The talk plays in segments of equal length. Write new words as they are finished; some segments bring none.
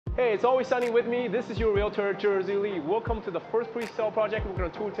Hey, it's always sunny with me. This is your realtor, Jersey Lee. Welcome to the first pre-sale project we're going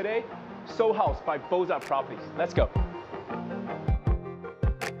to tour today, Solhouse by Bosa Properties. Let's go.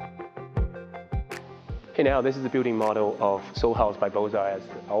 Okay, now this is the building model of Solhouse by Bosa. As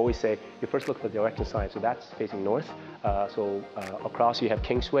I always say, you first look at the direction sign, so that's facing north. Across you have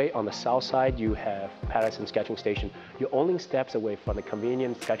Kingsway. On the south side, you have Patterson sketching station. You're only steps away from the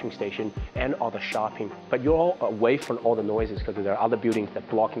convenient sketching station and all the shopping, but you're all away from all the noises because there are other buildings that are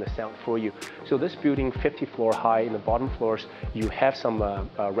blocking the sound for you. So this building, 50 floor high. In the bottom floors, you have some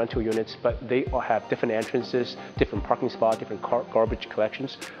rental units, but they all have different entrances, different parking spots, different garbage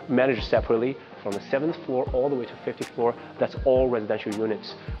collections, managed separately. From the 7th floor all the way to 50th floor, that's all residential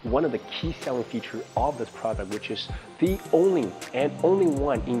units. One of the key selling features of this product, which is the only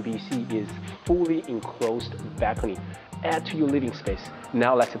one in BC, is fully enclosed balcony. Add to your living space.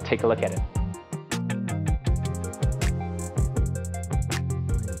 Now let's take a look at it.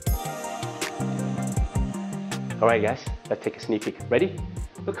 All right, guys, let's take a sneak peek. Ready?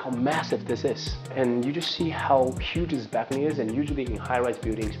 Look how massive this is. And you just see how huge this balcony is. And usually in high-rise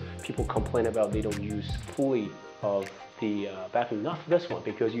buildings, people complain about they don't use fully of the balcony. Not for this one,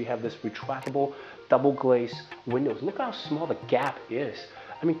 because you have this retractable double glazed windows. Look how small the gap is.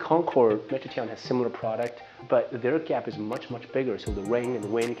 I mean, Concord, Metrotown has similar product, but their gap is much bigger, so the rain and the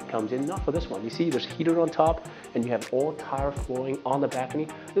wind comes in. Not for this one. You see there's heater on top, and you have all tile flooring on the balcony.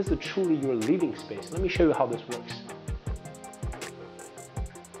 This is truly your living space. Let me show you how this works.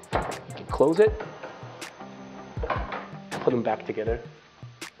 You can close it, put them back together,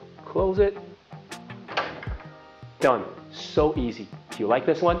 close it, done. So easy. If you like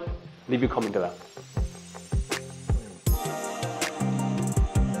this one, leave your comment below.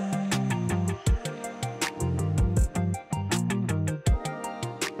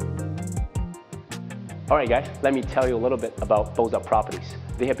 All right, guys, let me tell you a little bit about Bosa Properties.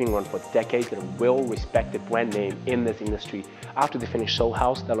 They have been around for decades. They're a well-respected brand name in this industry. After they finish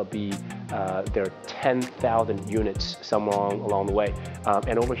Solhouse, that'll be their 10,000 units somewhere along the way.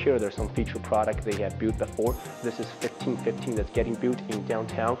 And over here, there's some feature product they have built before. This is 1515 that's getting built in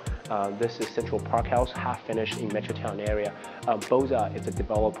downtown. This is Central Park House, half finished in Metrotown area. Bosa is a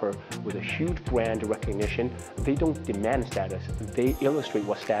developer with a huge brand recognition. They don't demand status. They illustrate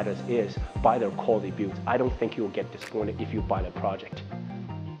what status is by their quality builds. I don't think you'll get disappointed if you buy the project.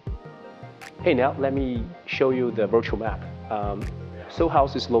 Hey, now let me show you the virtual map.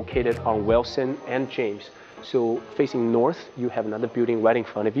 Solhouse is located on Wilson and James. So facing north, you have another building right in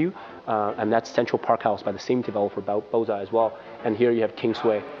front of you, and that's Central Park House by the same developer, Bosa as well. And here you have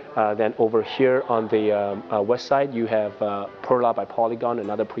Kingsway. Then over here on the west side, you have Perla by Polygon,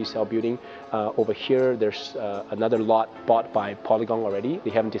 another pre-sale building. Over here, there's another lot bought by Polygon already. They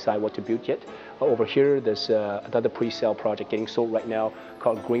haven't decided what to build yet. Over here, there's another pre-sale project getting sold right now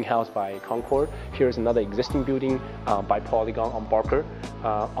called Greenhouse by Concord. Here's another existing building by Polygon on Barker.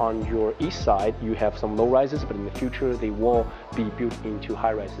 On your east side, you have some low rises, but in the future, they will be built into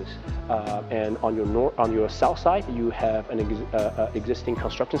high rises. And on your south side, you have an existing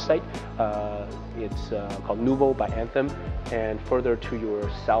construction site. It's called Nouveau by Anthem. And further to your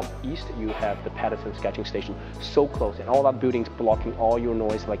southeast, you have the Patterson sketching station. So close, and all that buildings blocking all your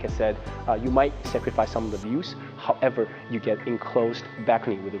noise. Like I said, you might sacrifice some of the views. However, you get enclosed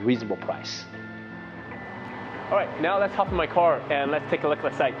balcony with a reasonable price. All right, now let's hop in my car and let's take a look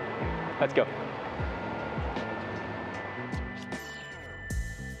at the site. Let's go.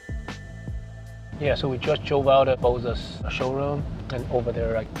 Yeah, so we just drove out of Bosa's showroom, and over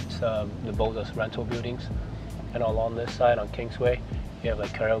there, it's the Bosa's rental buildings. And along this side on Kingsway, you have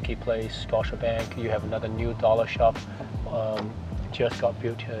like karaoke place, Scotiabank. You have another new dollar shop, just got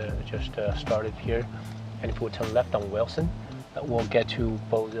built, just started here. And if we turn left on Wilson, we'll get to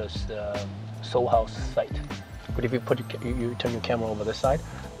Bosa's Solhouse site. But if you you turn your camera over this side,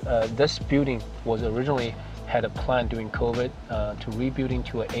 this building was originally had a plan during COVID to rebuilding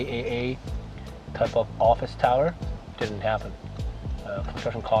to an AAA type of office tower. Didn't happen.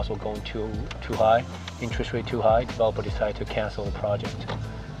 Construction costs were going too high, interest rate too high. Developer decided to cancel the project.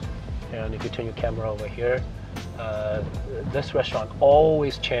 And if you turn your camera over here, this restaurant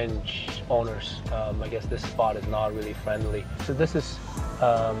always change owners. I guess this spot is not really friendly. So this is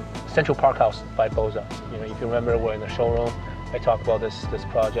Central Park House by Bosa. You know, if you remember, we're in the showroom. I talked about this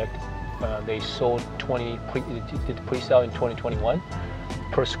project. They sold did pre-sale in 2021.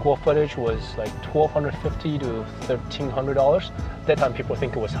 Per square footage was like $1,250 to $1,300. That time people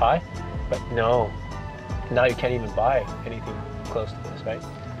think it was high, but no. Now you can't even buy anything close to this, right?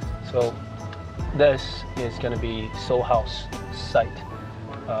 So this is going to be Solhouse site.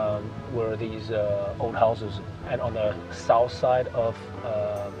 were these old houses. And on the south side of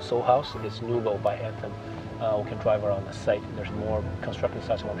Solhouse is Nouveau by Anthem. We can drive around the site. There's more construction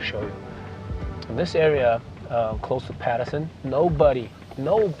sites I want to show you. In this area, close to Patterson, nobody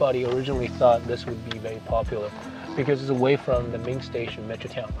originally thought this would be very popular because it's away from the main station,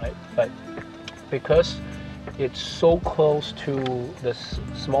 Metrotown, right? But because it's so close to this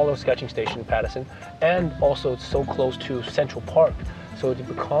smaller sketching station, Patterson, and also it's so close to Central Park, so to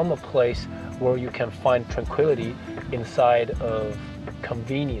become a place where you can find tranquility inside of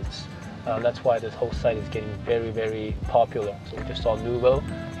convenience. That's why this whole site is getting very, very popular. So we just saw Nouveau.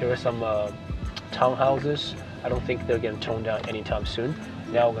 Here are some townhouses. I don't think they're getting torn down anytime soon.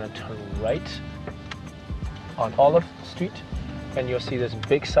 Now we're going to turn right on Olive Street, and you'll see this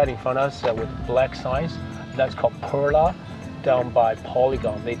big site in front of us with black signs. That's called Perla, down by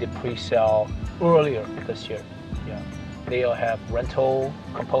Polygon. They did pre-sale earlier this year. Yeah, they'll have rental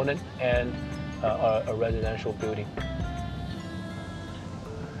component and a residential building.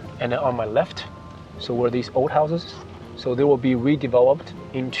 And then on my left, so where these old houses, so they will be redeveloped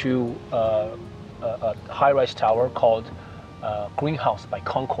into a high-rise tower called Greenhouse by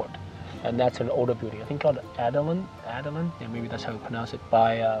Concord, and that's an older building. I think called Adeline, yeah, maybe that's how you pronounce it,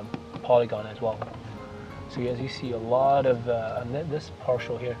 by Polygon as well. So as you see, a lot of this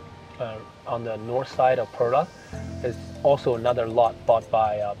parcel here on the north side of Perla is also another lot bought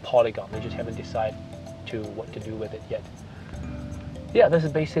by Polygon. They just haven't decided what to do with it yet. Yeah, this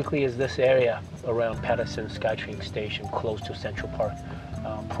is basically this area around Patterson SkyTrain station, close to Central Park.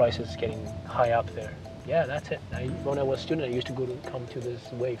 Prices getting high up there. Yeah, that's it. When I was a student, I used to come to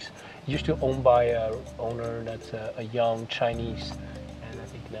this Waves. It used to owned by an owner that's a young Chinese, and I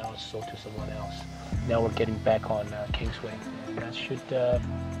think now it's sold to someone else. Now we're getting back on Kingsway, and that should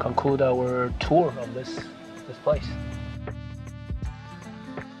conclude our tour of this place.